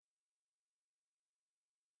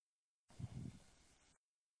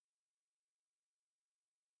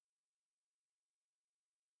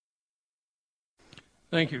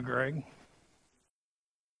Thank you, Greg.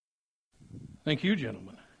 Thank you,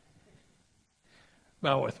 gentlemen.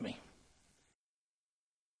 Bow with me.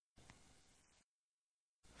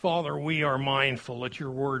 Father, we are mindful that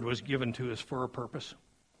your word was given to us for a purpose.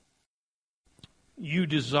 You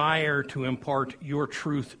desire to impart your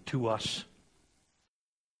truth to us.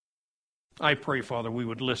 I pray, Father, we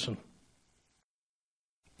would listen.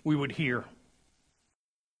 We would hear.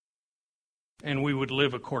 And we would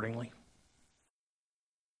live accordingly.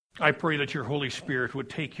 I pray that your Holy Spirit would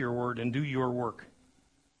take your word and do your work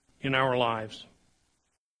in our lives.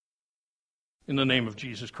 In the name of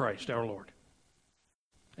Jesus Christ, our Lord.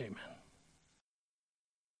 Amen.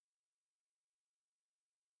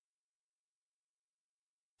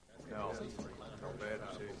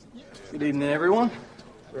 Good evening, everyone.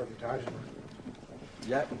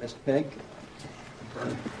 Jack, Mr. Peg,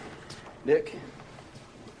 Dick.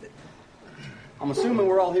 I'm assuming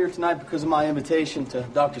we're all here tonight because of my invitation to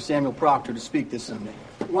Dr. Samuel Proctor to speak this Sunday.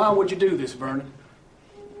 Why would you do this, Vernon?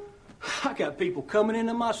 I got people coming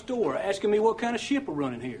into my store asking me what kind of ship we're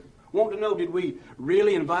running here. Wanting to know, did we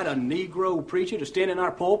really invite a Negro preacher to stand in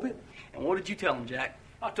our pulpit? And what did you tell them, Jack?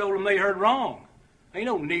 I told them they heard wrong. Ain't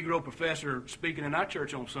no Negro professor speaking in our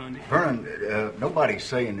church on Sunday. Vernon, nobody's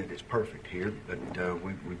saying that it's perfect here, but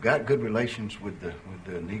we've got good relations with the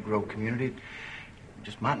Negro community. It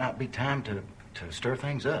just might not be time to stir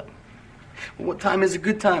things up. Well, what time is a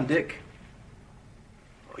good time, Dick?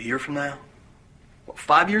 A year from now? What,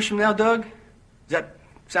 5 years from now, Doug? Does that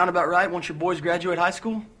sound about right once your boys graduate high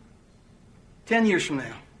school? 10 years from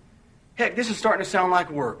now? Heck, this is starting to sound like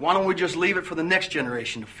work. Why don't we just leave it for the next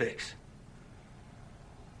generation to fix?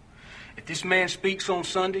 If this man speaks on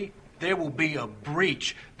Sunday, there will be a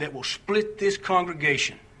breach that will split this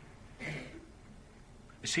congregation.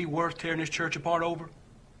 Is he worth tearing this church apart over?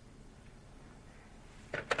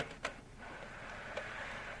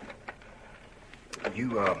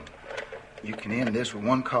 You can end this with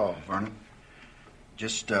one call, Vernon.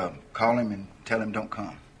 Just call him and tell him don't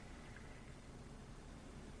come.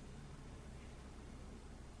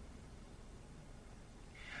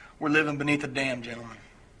 We're living beneath a dam, gentlemen.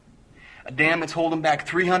 A dam that's holding back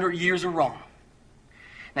 300 years of wrong.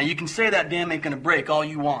 Now, you can say that dam ain't going to break all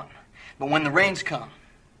you want, but when the rains come,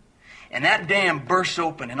 and that dam bursts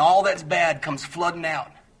open and all that's bad comes flooding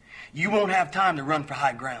out, you won't have time to run for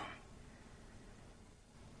high ground.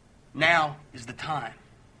 Now is the time.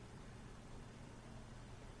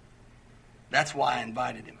 That's why I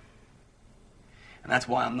invited him. And that's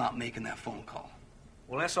why I'm not making that phone call.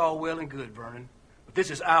 Well, that's all well and good, Vernon. But this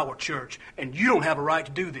is our church, and you don't have a right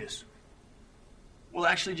to do this. Well,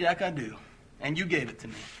 actually, Jack, I do. And you gave it to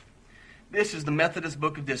me. This is the Methodist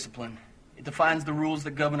Book of Discipline. It defines the rules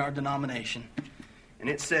that govern our denomination. And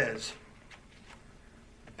it says,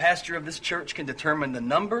 the pastor of this church can determine the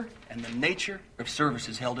number and the nature of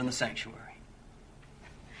services held in the sanctuary.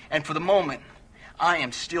 And for the moment, I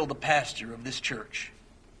am still the pastor of this church.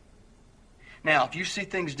 Now, if you see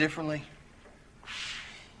things differently,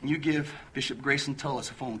 you give Bishop Grayson Tullis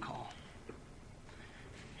a phone call.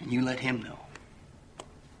 And you let him know.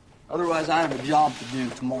 Otherwise, I have a job to do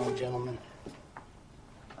tomorrow, gentlemen.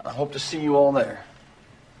 I hope to see you all there.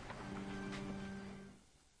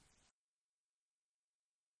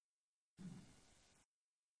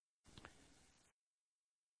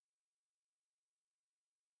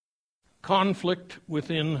 Conflict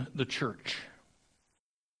within the church.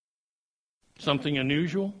 Something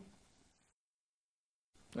unusual?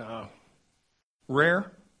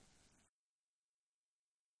 Rare?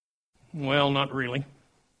 Well, not really.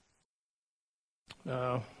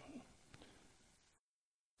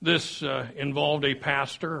 This involved a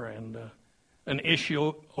pastor and an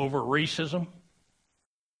issue over racism.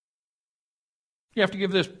 You have to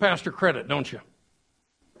give this pastor credit, don't you,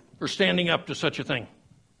 for standing up to such a thing.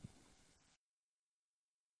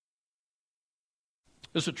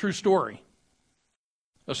 This is a true story.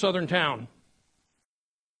 A southern town.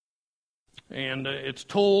 And it's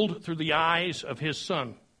told through the eyes of his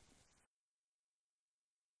son.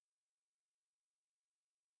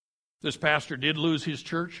 This pastor did lose his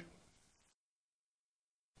church,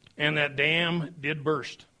 and that dam did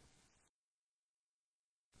burst,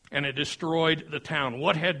 and it destroyed the town.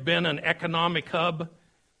 What had been an economic hub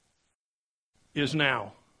is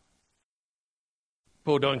now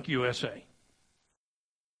Podunk, USA.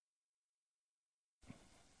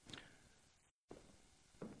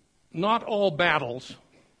 Not all battles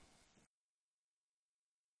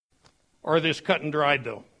are this cut and dried,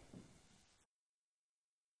 though.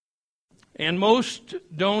 And most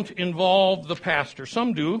don't involve the pastor.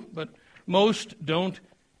 Some do, but most don't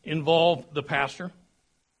involve the pastor.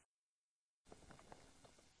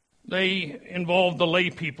 They involve the lay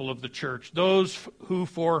people of the church, those who,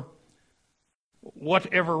 for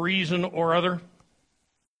whatever reason or other,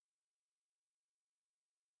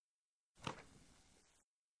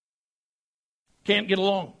 can't get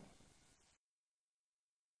along.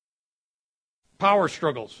 Power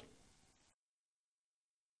struggles.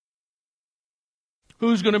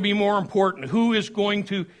 Who's going to be more important? Who is going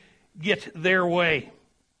to get their way?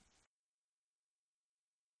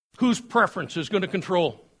 Whose preference is going to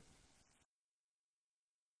control?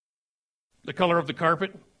 The color of the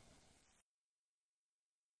carpet?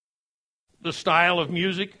 The style of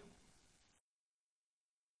music?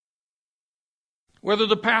 Whether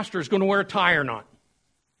the pastor is going to wear a tie or not,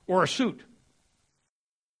 or a suit.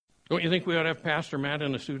 Don't you think we ought to have Pastor Matt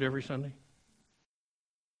in a suit every Sunday?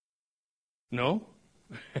 No?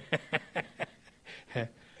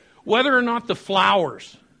 Whether or not the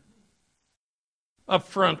flowers up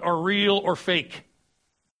front are real or fake.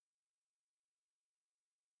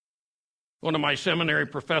 One of my seminary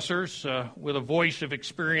professors, with a voice of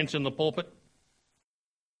experience in the pulpit,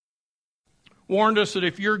 warned us that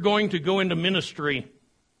if you're going to go into ministry,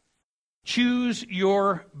 choose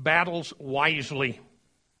your battles wisely.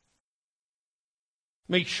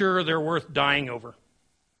 Make sure they're worth dying over.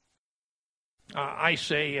 I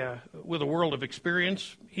say, with a world of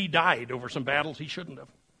experience, he died over some battles he shouldn't have.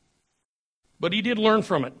 But he did learn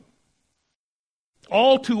from it.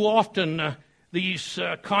 All too often, these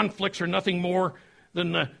conflicts are nothing more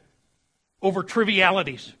than over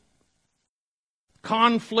trivialities.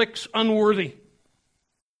 Conflicts unworthy.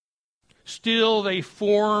 Still, they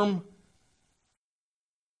form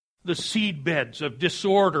the seed beds of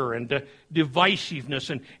disorder and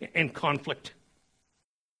divisiveness and conflict.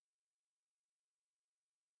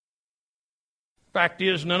 Fact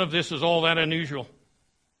is, none of this is all that unusual.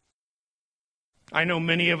 I know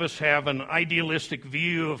many of us have an idealistic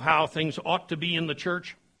view of how things ought to be in the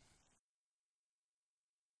church.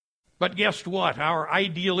 But guess what? Our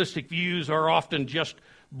idealistic views are often just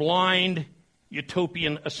blind,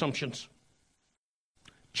 utopian assumptions.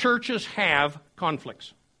 Churches have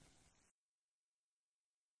conflicts.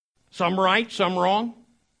 Some right, some wrong.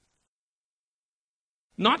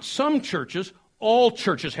 Not some churches, all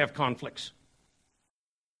churches have conflicts.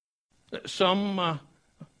 Some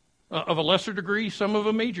of a lesser degree, some of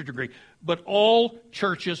a major degree. But all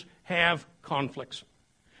churches have conflicts.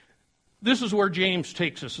 This is where James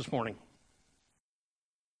takes us this morning.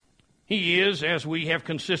 He is, as we have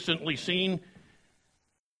consistently seen,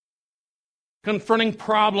 confronting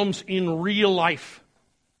problems in real life.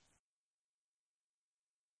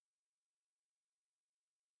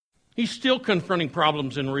 He's still confronting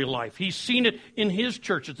problems in real life. He's seen it in his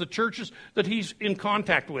churches, the churches that he's in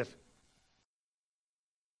contact with.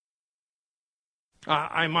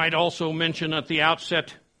 I might also mention at the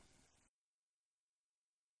outset,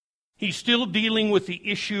 he's still dealing with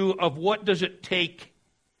the issue of what does it take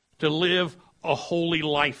to live a holy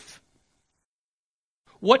life.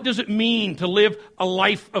 What does it mean to live a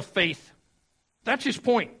life of faith? That's his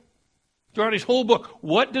point. Throughout his whole book,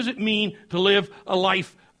 what does it mean to live a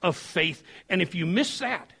life of faith? And if you miss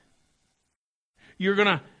that, you're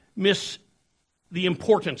going to miss the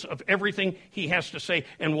importance of everything he has to say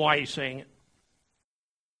and why he's saying it.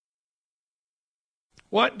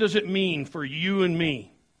 What does it mean for you and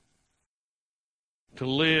me to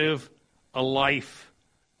live a life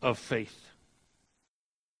of faith?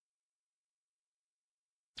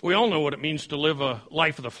 We all know what it means to live a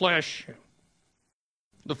life of the flesh.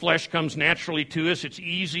 The flesh comes naturally to us. It's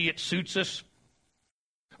easy. It suits us.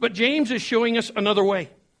 But James is showing us another way.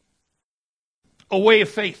 A way of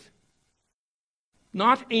faith.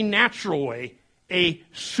 Not a natural way, a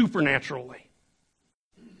supernatural way.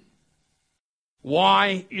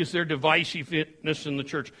 Why is there divisiveness in the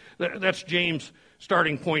church? That's James'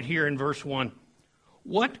 starting point here in verse 1.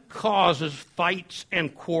 What causes fights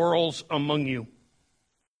and quarrels among you?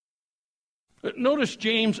 Notice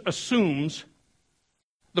James assumes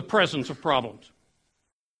the presence of problems.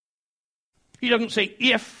 He doesn't say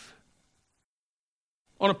if,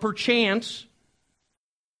 on a perchance.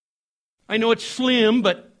 I know it's slim,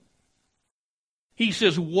 but he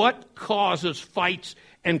says what causes fights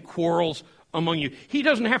and quarrels among you. He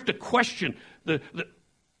doesn't have to question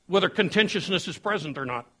whether contentiousness is present or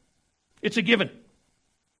not. It's a given.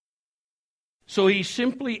 So he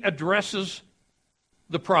simply addresses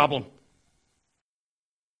the problem.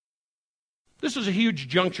 This is a huge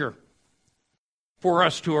juncture for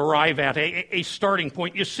us to arrive at, a starting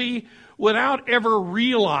point. You see, without ever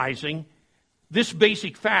realizing this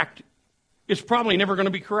basic fact, it's probably never going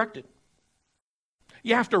to be corrected.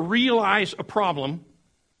 You have to realize a problem,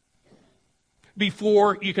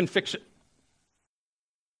 before you can fix it.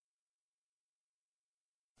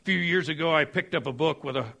 A few years ago, I picked up a book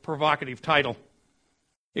with a provocative title.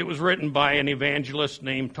 It was written by an evangelist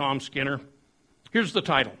named Tom Skinner. Here's the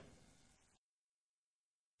title: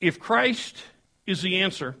 If Christ is the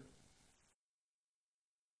answer,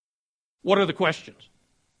 what are the questions?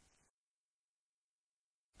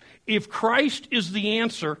 If Christ is the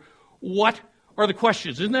answer, what are the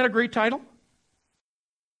questions? Isn't that a great title?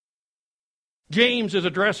 James is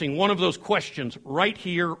addressing one of those questions right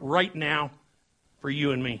here, right now, for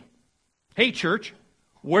you and me. Hey, church,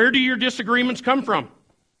 where do your disagreements come from?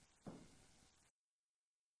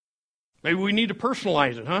 Maybe we need to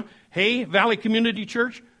personalize it, huh? Hey, Valley Community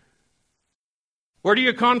Church, where do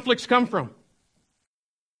your conflicts come from?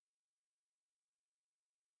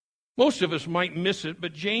 Most of us might miss it,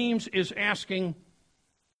 but James is asking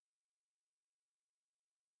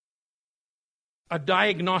a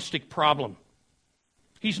diagnostic problem.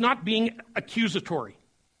 He's not being accusatory.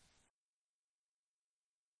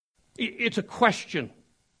 It's a question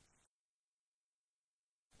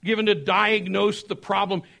given to diagnose the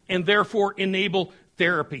problem and therefore enable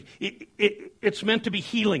therapy. It's meant to be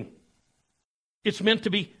healing. It's meant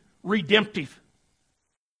to be redemptive.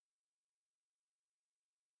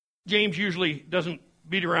 James usually doesn't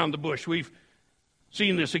beat around the bush. We've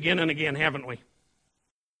seen this again and again, haven't we?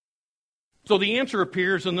 So the answer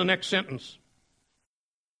appears in the next sentence.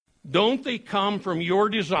 Don't they come from your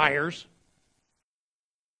desires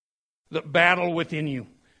that battle within you?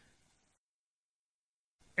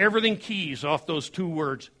 Everything keys off those two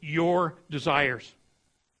words, your desires.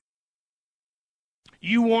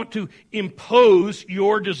 You want to impose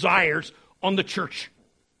your desires on the church.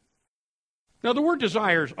 Now, the word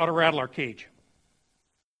desires ought to rattle our cage.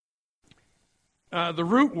 The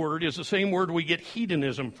root word is the same word we get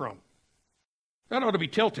hedonism from. That ought to be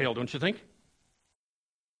telltale, don't you think?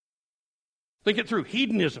 Think it through.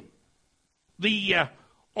 Hedonism. The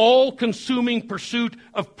all-consuming pursuit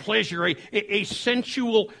of pleasure, a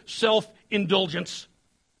sensual self-indulgence.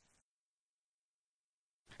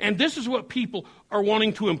 And this is what people are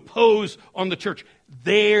wanting to impose on the church.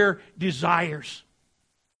 Their desires.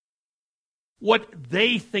 What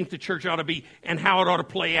they think the church ought to be and how it ought to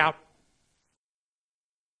play out.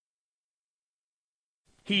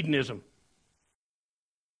 Hedonism.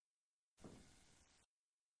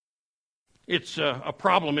 It's a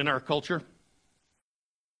problem in our culture.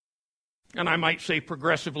 And I might say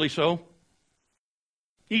progressively so.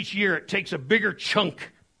 Each year it takes a bigger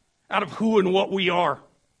chunk out of who and what we are.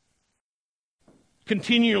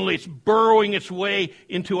 Continually it's burrowing its way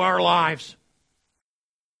into our lives.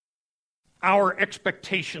 Our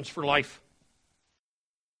expectations for life.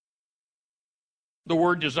 The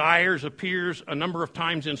word desires appears a number of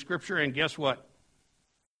times in Scripture, and guess what?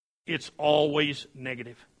 It's always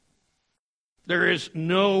negative. There is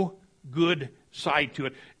no good side to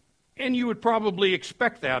it. And you would probably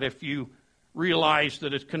expect that if you realized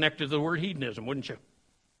that it's connected to the word hedonism, wouldn't you?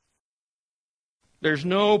 There's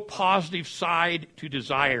no positive side to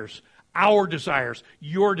desires. Our desires,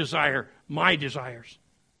 your desire, my desires.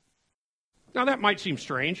 Now that might seem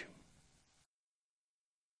strange.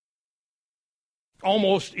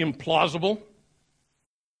 Almost implausible.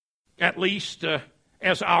 At least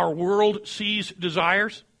as our world sees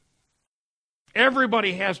desires.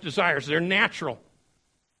 Everybody has desires. They're natural.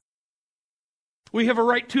 We have a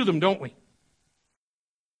right to them, don't we?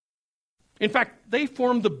 In fact, they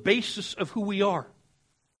form the basis of who we are,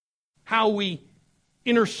 how we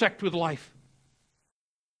intersect with life.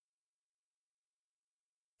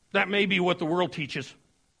 That may be what the world teaches,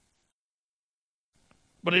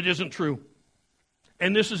 but it isn't true.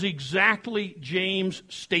 And this is exactly James'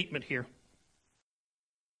 statement here.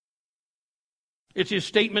 It's his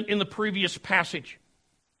statement in the previous passage.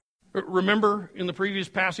 Remember in the previous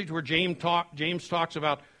passage where James talks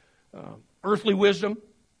about earthly wisdom?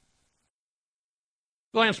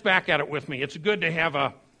 Glance back at it with me. It's good to have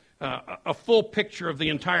a full picture of the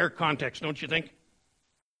entire context, don't you think?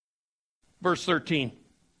 Verse 13.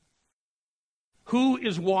 Who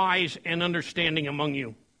is wise and understanding among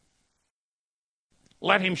you?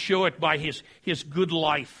 Let him show it by his good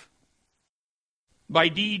life, by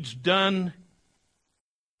deeds done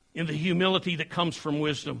in the humility that comes from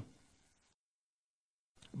wisdom.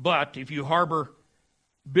 But if you harbor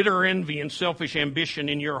bitter envy and selfish ambition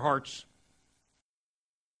in your hearts,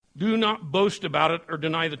 do not boast about it or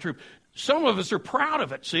deny the truth. Some of us are proud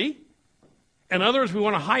of it, see? And others, we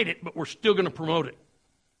want to hide it, but we're still going to promote it.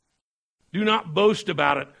 Do not boast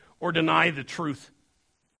about it or deny the truth.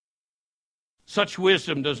 Such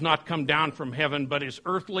wisdom does not come down from heaven, but is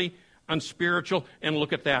earthly, unspiritual, and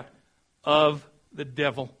look at that, of the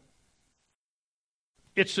devil.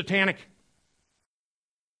 It's satanic.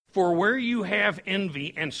 For where you have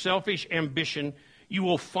envy and selfish ambition, you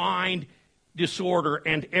will find disorder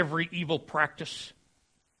and every evil practice.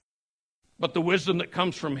 But the wisdom that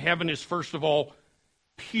comes from heaven is first of all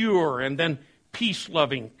pure, and then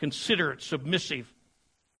peace-loving, considerate, submissive,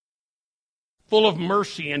 full of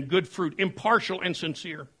mercy and good fruit, impartial and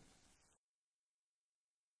sincere.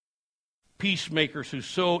 Peacemakers who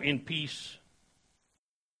sow in peace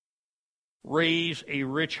raise a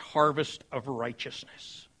rich harvest of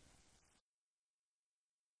righteousness.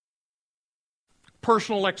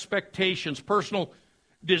 Personal expectations, personal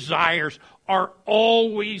desires are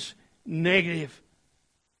always negative.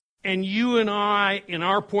 And you and I, in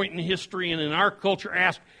our point in history and in our culture,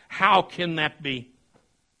 ask, how can that be?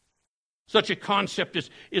 Such a concept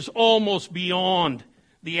is almost beyond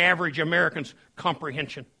the average American's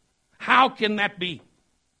comprehension. How can that be?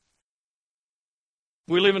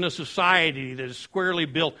 We live in a society that is squarely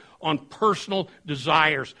built on personal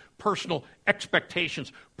desires, personal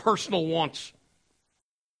expectations, personal wants.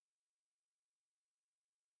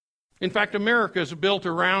 In fact, America is built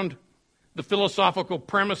around the philosophical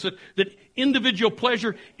premise that individual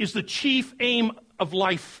pleasure is the chief aim of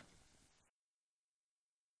life.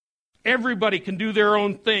 Everybody can do their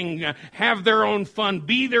own thing, have their own fun,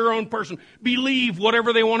 be their own person, believe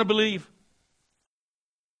whatever they want to believe.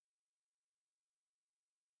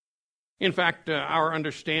 In fact, our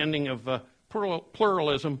understanding of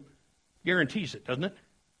pluralism guarantees it, doesn't it?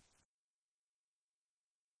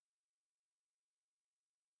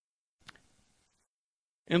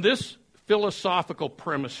 And this philosophical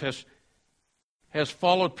premise has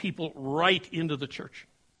followed people right into the church.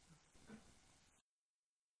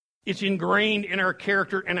 It's ingrained in our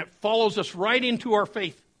character, and it follows us right into our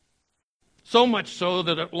faith. So much so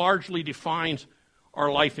that it largely defines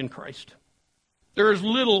our life in Christ. There is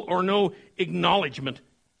little or no acknowledgement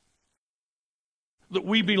that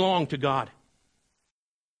we belong to God.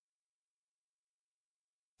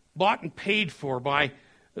 Bought and paid for by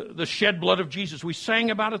the shed blood of Jesus. We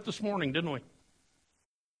sang about it this morning, didn't we?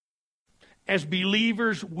 As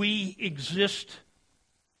believers, we exist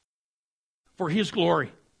for His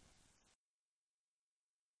glory.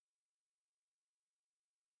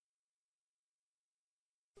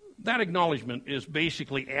 That acknowledgement is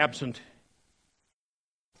basically absent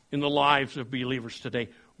in the lives of believers today.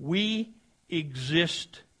 We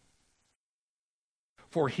exist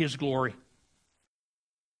for His glory.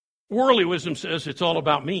 Worldly wisdom says it's all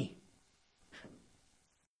about me.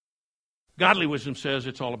 Godly wisdom says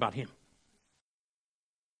it's all about Him.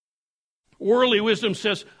 Worldly wisdom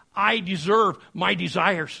says, I deserve my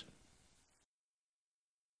desires.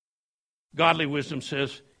 Godly wisdom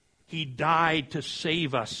says, He died to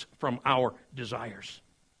save us from our desires.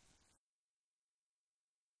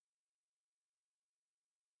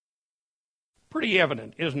 Pretty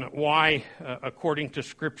evident, isn't it, why, according to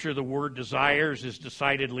Scripture, the word desires is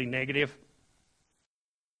decidedly negative?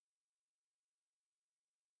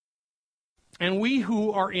 And we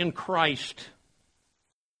who are in Christ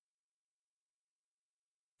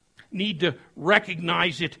need to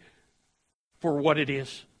recognize it for what it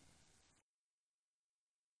is.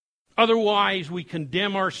 Otherwise, we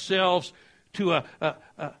condemn ourselves to a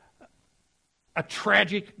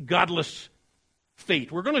tragic, godless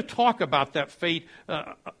fate. We're going to talk about that fate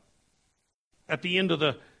at the end of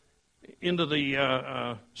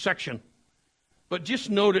the section, but just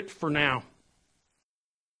note it for now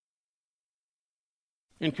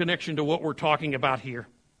in connection to what we're talking about here.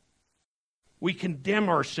 We condemn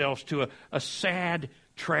ourselves to a sad,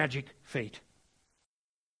 tragic fate.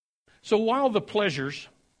 So while the pleasures,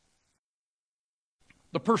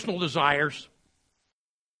 the personal desires,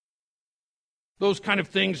 those kind of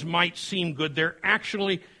things might seem good, they're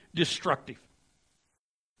actually destructive.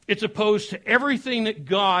 It's opposed to everything that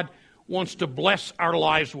God wants to bless our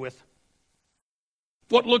lives with.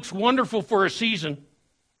 What looks wonderful for a season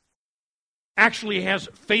actually has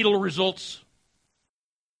fatal results.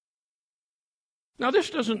 Now, this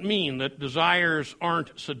doesn't mean that desires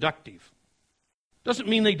aren't seductive. Doesn't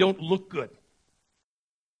mean they don't look good.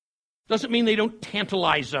 Doesn't mean they don't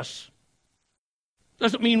tantalize us.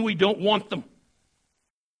 Doesn't mean we don't want them.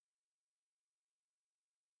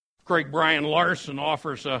 Craig Brian Larson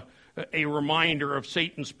offers a reminder of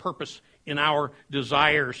Satan's purpose in our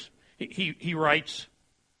desires. He writes,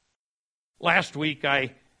 last week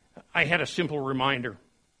I had a simple reminder.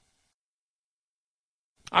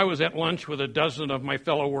 I was at lunch with a dozen of my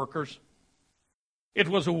fellow workers. It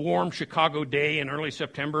was a warm Chicago day in early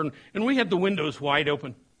September, and we had the windows wide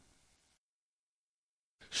open.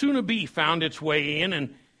 Soon a bee found its way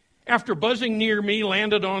in, after buzzing near me,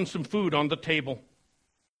 landed on some food on the table.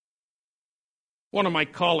 One of my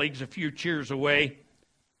colleagues, a few chairs away,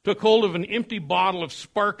 took hold of an empty bottle of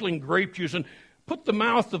sparkling grape juice and put the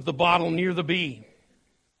mouth of the bottle near the bee.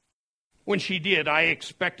 When she did, I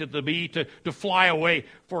expected the bee to fly away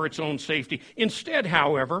for its own safety. Instead,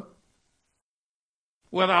 however,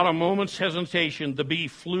 without a moment's hesitation, the bee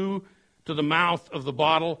flew to the mouth of the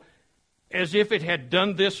bottle as if it had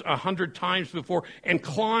done this 100 times before and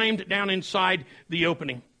climbed down inside the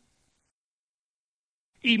opening.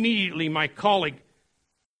 Immediately, my colleague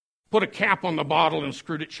put a cap on the bottle and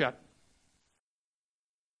screwed it shut.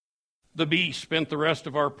 The bee spent the rest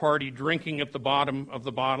of our party drinking at the bottom of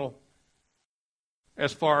the bottle.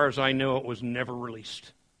 As far as I know, it was never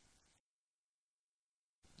released.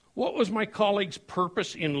 What was my colleague's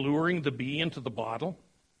purpose in luring the bee into the bottle?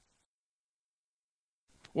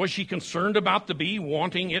 Was she concerned about the bee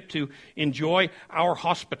wanting it to enjoy our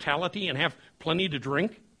hospitality and have plenty to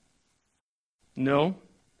drink? No.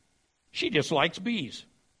 She dislikes bees.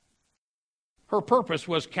 Her purpose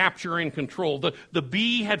was capture and control. The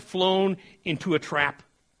bee had flown into a trap.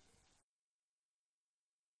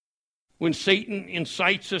 When Satan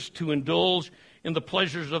incites us to indulge in the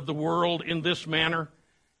pleasures of the world in this manner,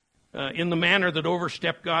 in the manner that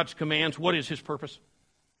overstep God's commands, what is his purpose?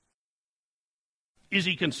 Is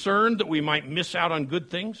he concerned that we might miss out on good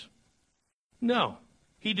things? No.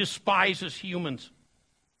 He despises humans.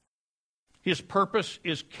 His purpose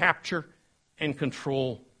is capture and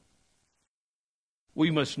control. We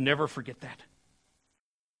must never forget that.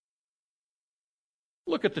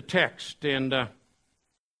 Look at the text and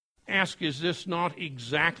ask, is this not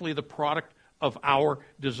exactly the product of our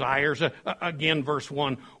desires? Again, verse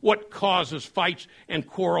 1. What causes fights and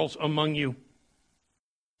quarrels among you?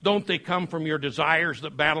 Don't they come from your desires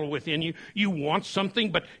that battle within you? You want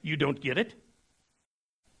something, but you don't get it.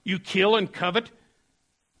 You kill and covet,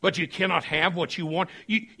 but you cannot have what you want.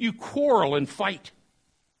 You quarrel and fight.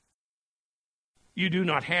 You do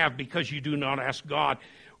not have because you do not ask God.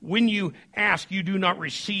 When you ask, you do not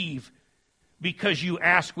receive because you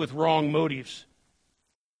ask with wrong motives,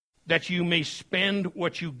 that you may spend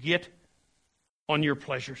what you get on your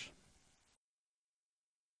pleasures.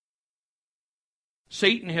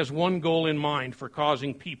 Satan has one goal in mind for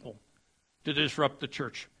causing people to disrupt the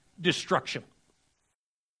church: destruction.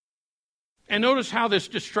 And notice how this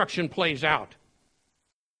destruction plays out.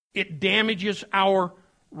 It damages our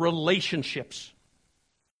relationships.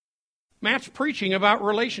 Matt's preaching about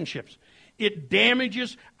relationships. It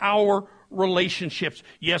damages our relationships.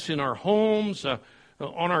 Yes, in our homes, on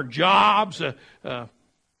our jobs,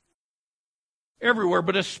 everywhere,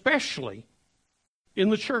 but especially in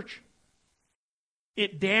the church.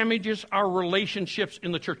 It damages our relationships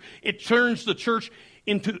in the church. It turns the church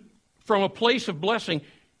from a place of blessing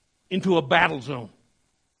into a battle zone,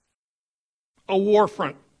 a war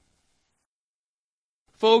front.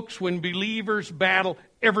 Folks, when believers battle,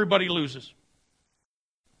 everybody loses.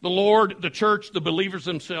 The Lord, the church, the believers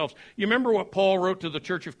themselves. You remember what Paul wrote to the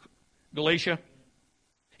church of Galatia?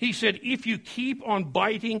 He said, if you keep on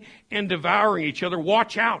biting and devouring each other,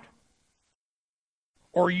 watch out,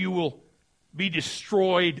 or you will be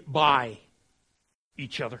destroyed by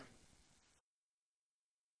each other.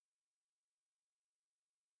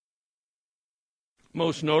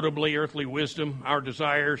 Most notably, earthly wisdom, our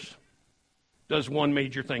desires, does one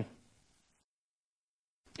major thing.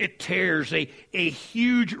 It tears a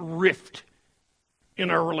huge rift in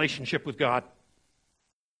our relationship with God.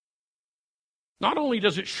 Not only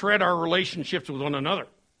does it shred our relationships with one another,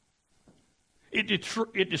 it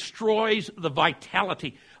destroys the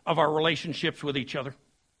vitality of our relationships with each other.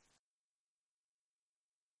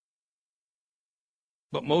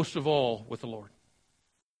 But most of all, with the Lord.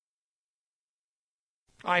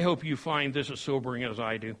 I hope you find this as sobering as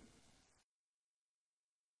I do.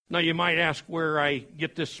 Now, you might ask where I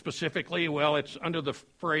get this specifically. Well, it's under the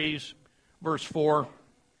phrase, verse 4,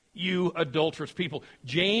 you adulterous people.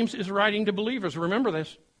 James is writing to believers. Remember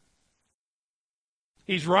this.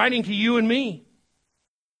 He's writing to you and me.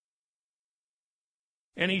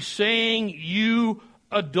 And he's saying, you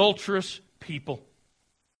adulterous people.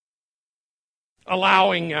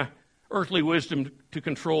 Allowing earthly wisdom to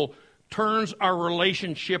control turns our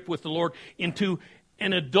relationship with the Lord into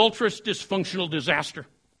an adulterous, dysfunctional disaster.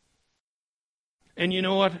 And you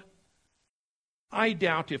know what? I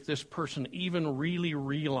doubt if this person even really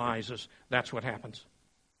realizes that's what happens.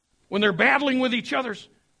 When they're battling with each other,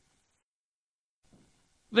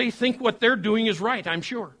 they think what they're doing is right, I'm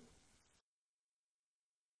sure.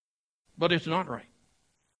 But it's not right.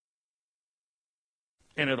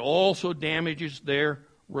 And it also damages their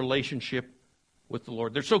relationship with the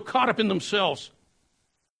Lord. They're so caught up in themselves,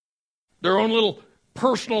 their own little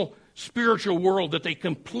personal spiritual world, that they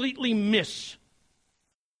completely miss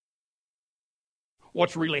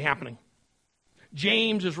what's really happening.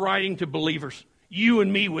 James is writing to believers, you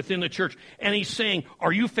and me within the church, and he's saying,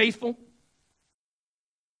 are you faithful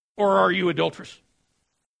or are you adulterous?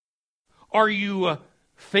 Are you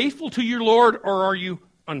faithful to your Lord or are you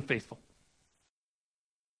unfaithful?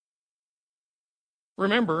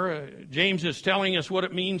 Remember, James is telling us what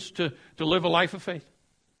it means to live a life of faith.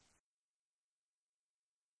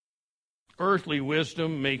 Earthly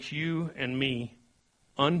wisdom makes you and me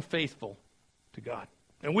unfaithful to God.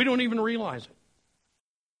 And we don't even realize it.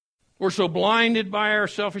 We're so blinded by our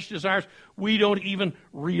selfish desires, we don't even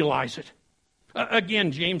realize it.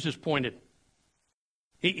 Again, James is pointed.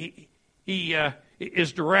 He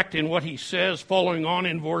is direct in what he says, following on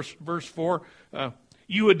in verse 4.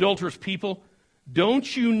 You adulterous people,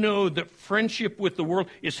 don't you know that friendship with the world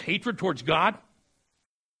is hatred towards God?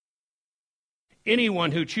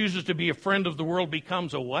 Anyone who chooses to be a friend of the world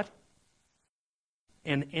becomes a what?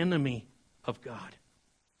 An enemy of God.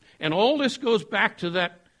 And all this goes back to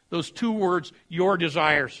those two words, your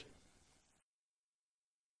desires.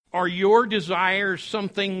 Are your desires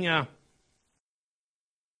something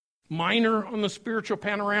minor on the spiritual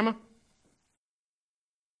panorama?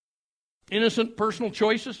 Innocent personal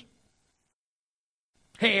choices?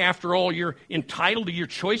 Hey, after all, you're entitled to your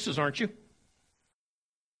choices, aren't you?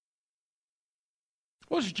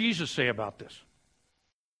 What does Jesus say about this?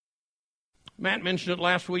 Matt mentioned it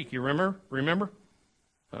last week. You remember?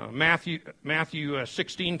 Matthew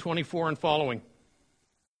 16:24 and following.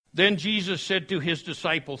 Then Jesus said to his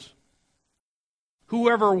disciples,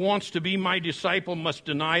 whoever wants to be my disciple must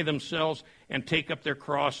deny themselves and take up their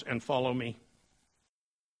cross and follow me.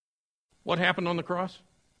 What happened on the cross?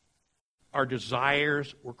 Our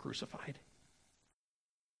desires were crucified.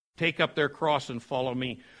 Take up their cross and follow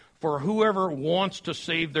me. For whoever wants to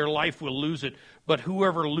save their life will lose it, but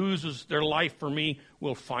whoever loses their life for me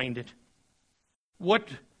will find it. What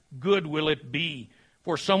good will it be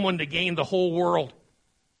for someone to gain the whole world,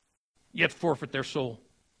 yet forfeit their soul?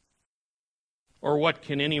 Or what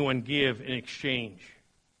can anyone give in exchange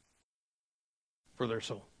for their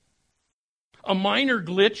soul? A minor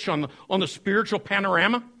glitch on the spiritual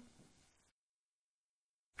panorama?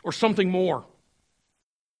 Or something more?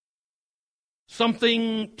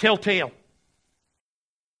 Something telltale.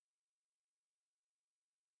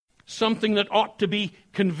 Something that ought to be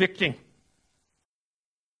convicting.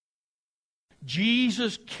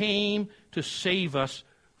 Jesus came to save us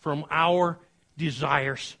from our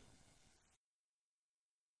desires.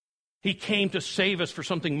 He came to save us for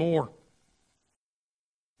something more.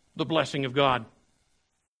 The blessing of God.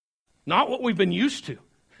 Not what we've been used to.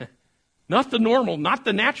 Not the normal, not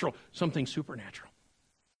the natural. Something supernatural.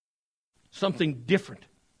 Something different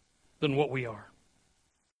than what we are.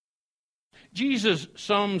 Jesus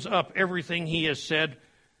sums up everything he has said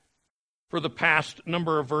for the past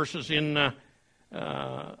number of verses in the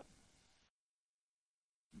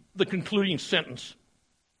concluding sentence.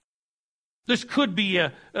 This could be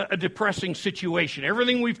a depressing situation.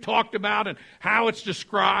 Everything we've talked about and how it's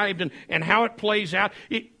described and how it plays out,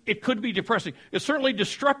 it could be depressing. It's certainly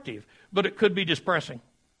destructive, but it could be depressing.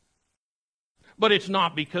 But it's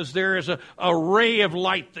not, because there is a ray of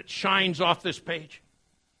light that shines off this page.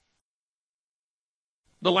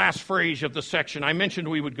 The last phrase of the section, I mentioned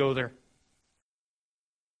we would go there.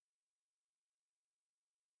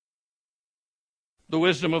 The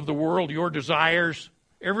wisdom of the world, your desires,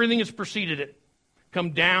 everything that's preceded it.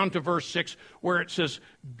 Come down to verse 6 where it says,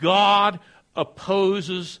 God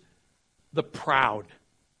opposes the proud.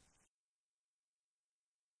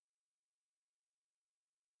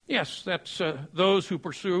 Yes, that's those who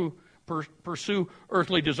pursue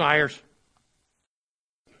earthly desires.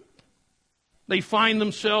 They find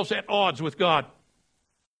themselves at odds with God.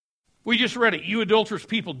 We just read it. You adulterous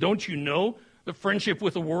people, don't you know that friendship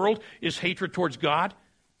with the world is hatred towards God?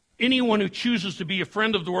 Anyone who chooses to be a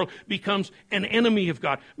friend of the world becomes an enemy of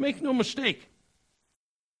God. Make no mistake.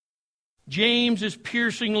 James is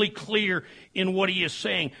piercingly clear in what he is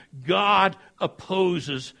saying. God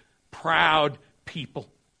opposes proud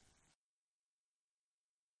people.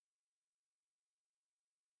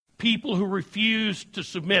 People who refuse to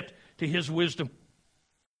submit to his wisdom.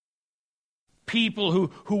 People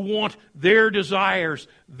who want their desires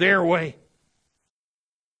their way.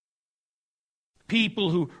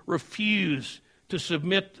 People who refuse to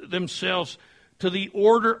submit themselves to the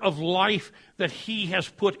order of life that he has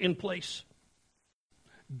put in place.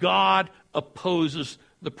 God opposes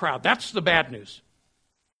the proud. That's the bad news.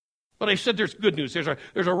 But I said there's good news. There's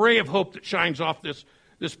a ray of hope that shines off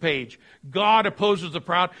this page. God opposes the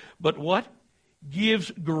proud, but what? Gives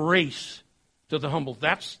grace to the humble.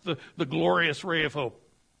 That's the glorious ray of hope.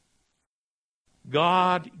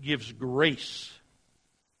 God gives grace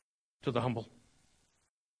to the humble.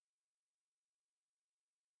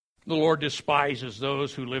 The Lord despises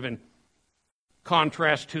those who live in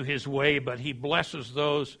contrast to his way, but he blesses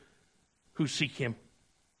those who seek him.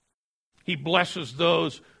 He blesses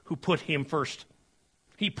those who put him first.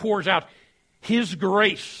 He pours out his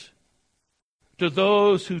grace to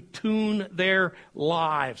those who tune their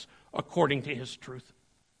lives according to his truth.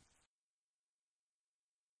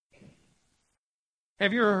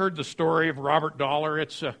 Have you ever heard the story of Robert Dollar?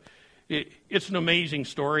 It's an amazing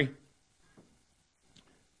story.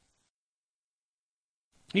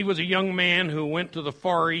 He was a young man who went to the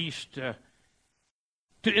Far East to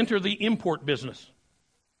enter the import business.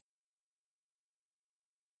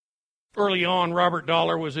 Early on, Robert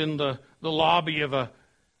Dollar was in the lobby of a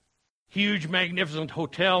huge, magnificent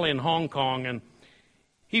hotel in Hong Kong, and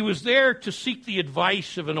he was there to seek the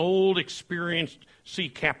advice of an old, experienced sea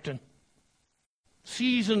captain,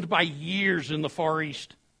 seasoned by years in the Far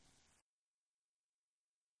East.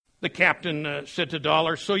 The captain said to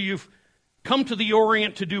Dollar, "So you've come to the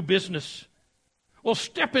Orient to do business. Well,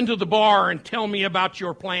 step into the bar and tell me about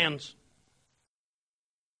your plans."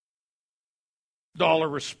 Dollar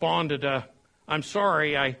responded, "I'm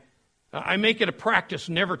sorry, I make it a practice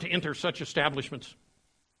never to enter such establishments."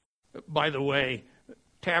 By the way,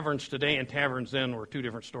 taverns today and taverns then were two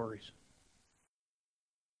different stories.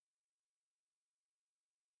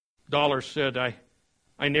 Dollar said,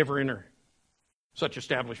 I never enter such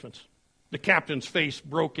establishments. The captain's face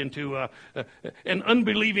broke into an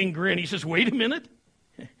unbelieving grin. He says, "Wait a minute.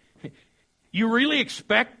 You really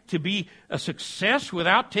expect to be a success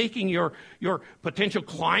without taking your potential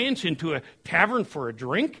clients into a tavern for a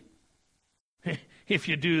drink? If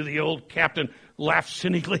you do," the old captain laughed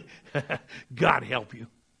cynically, "God help you."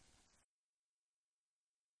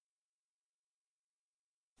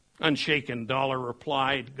 Unshaken, Dollar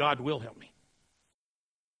replied, "God will help me."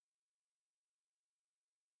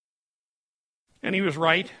 And he was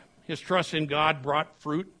right. His trust in God brought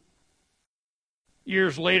fruit.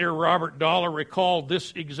 Years later, Robert Dollar recalled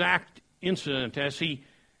this exact incident as he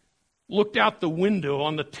looked out the window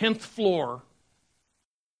on the 10th floor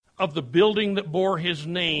of the building that bore his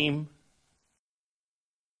name,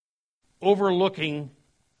 overlooking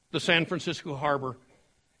the San Francisco harbor,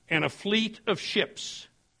 and a fleet of ships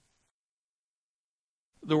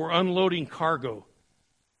that were unloading cargo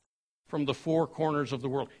from the four corners of the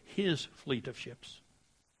world. His fleet of ships.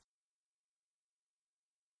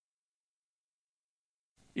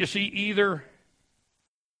 You see, either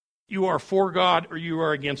you are for God or you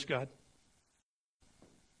are against God.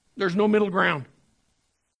 There's no middle ground.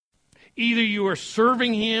 Either you are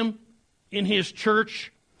serving him in his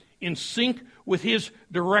church in sync with his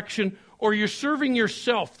direction, or you're serving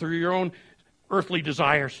yourself through your own earthly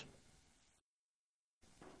desires.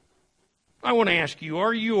 I want to ask you,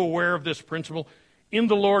 are you aware of this principle? In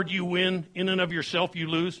the Lord you win, in and of yourself you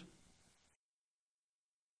lose.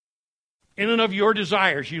 In and of your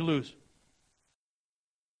desires you lose.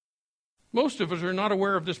 Most of us are not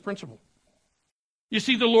aware of this principle. You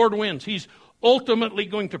see, the Lord wins. He's ultimately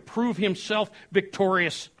going to prove himself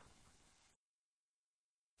victorious.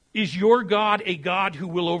 Is your God a God who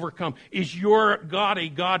will overcome? Is your God a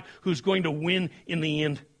God who's going to win in the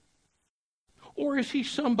end? Or is he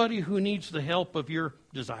somebody who needs the help of your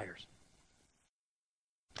desires?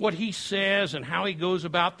 What he says and how he goes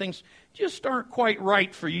about things just aren't quite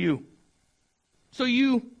right for you. So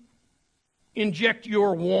you inject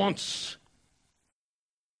your wants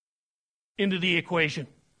into the equation.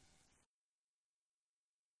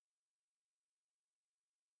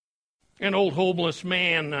 An old homeless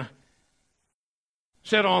man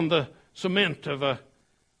sat on the cement of a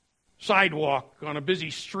sidewalk on a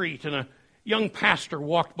busy street, and a young pastor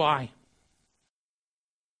walked by.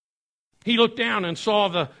 He looked down and saw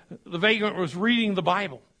the vagrant was reading the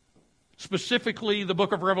Bible, specifically the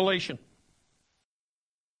book of Revelation.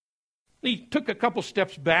 He took a couple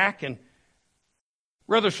steps back and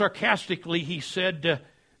rather sarcastically he said,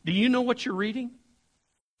 "Do you know what you're reading?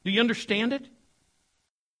 Do you understand it?"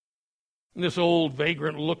 And this old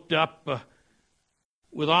vagrant looked up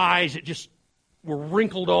with eyes that just were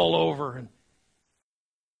wrinkled all over,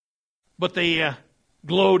 but they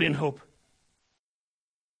glowed in hope.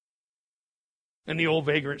 And the old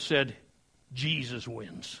vagrant said, "Jesus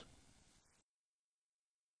wins."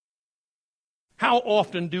 How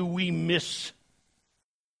often do we miss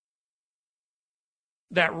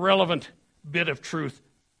that relevant bit of truth?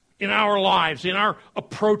 in our lives, in our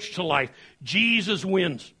approach to life, Jesus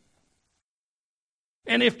wins.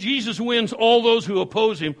 And if Jesus wins, all those who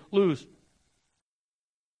oppose him lose.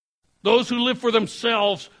 Those who live for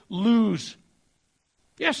themselves lose.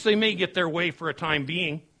 Yes, they may get their way for a time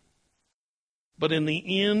being, but in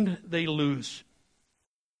the end, they lose.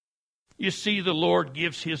 You see, the Lord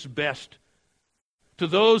gives his best to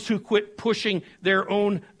those who quit pushing their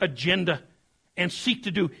own agenda and seek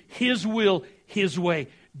to do his will, his way.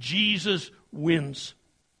 Jesus wins.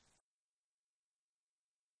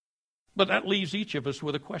 But that leaves each of us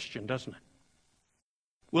with a question, doesn't it?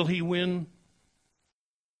 Will he win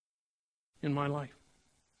in my life?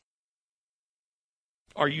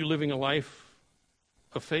 Are you living a life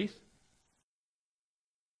of faith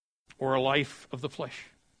or a life of the flesh?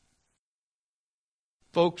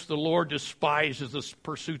 Folks, the Lord despises the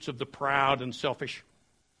pursuits of the proud and selfish,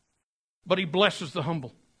 but he blesses the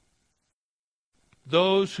humble,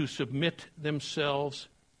 those who submit themselves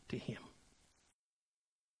to him.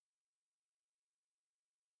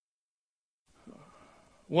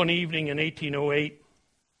 One evening in 1808,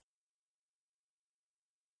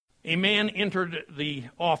 a man entered the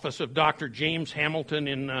office of Dr. James Hamilton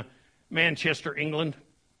in Manchester, England.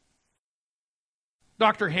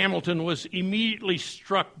 Dr. Hamilton was immediately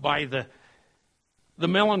struck by the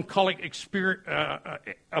melancholic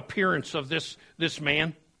appearance of this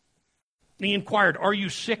man. And he inquired, "Are you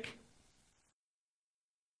sick?"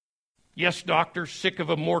 "Yes, doctor, sick of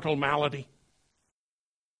a mortal malady."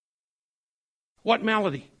 "What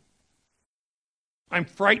malady?" "I'm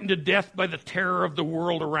frightened to death by the terror of the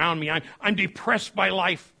world around me. I'm depressed by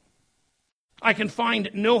life. I can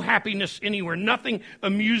find no happiness anywhere. Nothing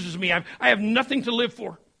amuses me. I have nothing to live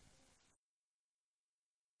for.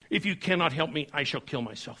 If you cannot help me, I shall kill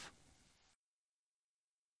myself."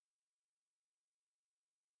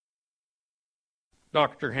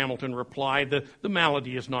 Dr. Hamilton replied, the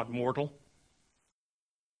malady is not mortal.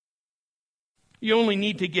 You only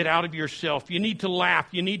need to get out of yourself. You need to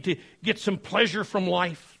laugh. You need to get some pleasure from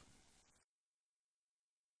life.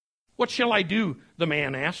 "What shall I do?" the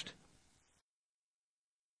man asked.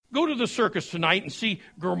 "Go to the circus tonight and see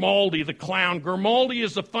Grimaldi the clown. Grimaldi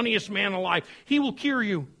is the funniest man alive. He will cure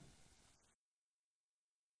you."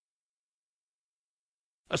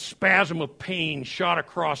 A spasm of pain shot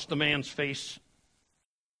across the man's face.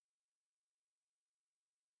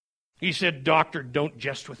 He said, "Doctor, don't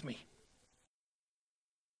jest with me.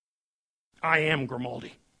 I am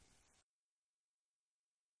Grimaldi."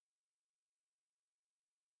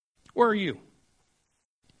 Where are you?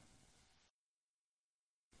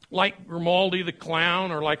 Like Grimaldi the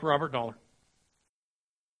clown or like Robert Dollar?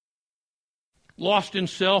 Lost in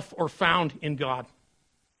self or found in God?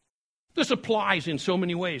 This applies in so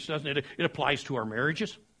many ways, doesn't it? It applies to our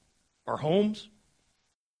marriages, our homes.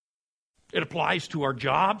 It applies to our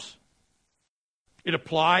jobs. It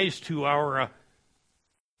applies to our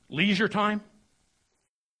leisure time.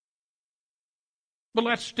 But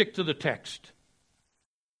let's stick to the text.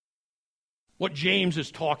 What James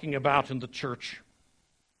is talking about in the church.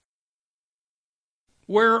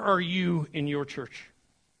 Where are you in your church?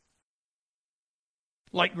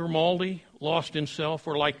 Like Grimaldi, lost in self,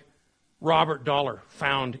 or like Robert Dollar,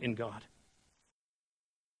 found in God?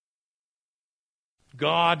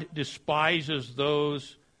 God despises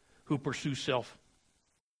those who pursue self,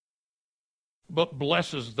 but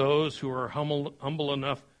blesses those who are humble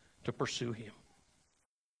enough to pursue him.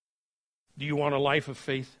 Do you want a life of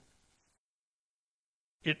faith?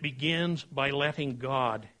 It begins by letting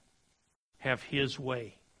God have his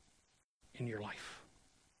way in your life.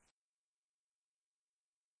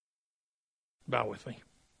 Bow with me.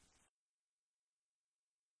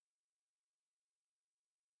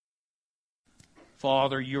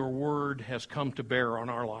 Father, your word has come to bear on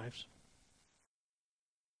our lives.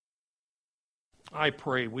 I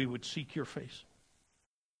pray we would seek your face.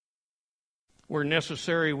 Where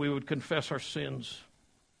necessary, we would confess our sins,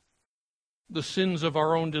 the sins of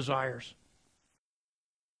our own desires.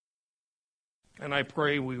 And I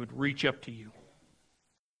pray we would reach up to you,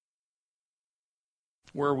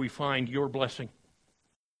 where we find your blessing,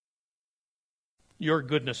 your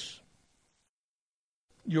goodness,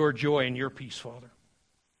 your joy, and your peace, Father.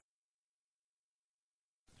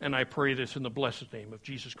 And I pray this in the blessed name of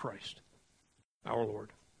Jesus Christ, our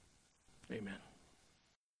Lord. Amen.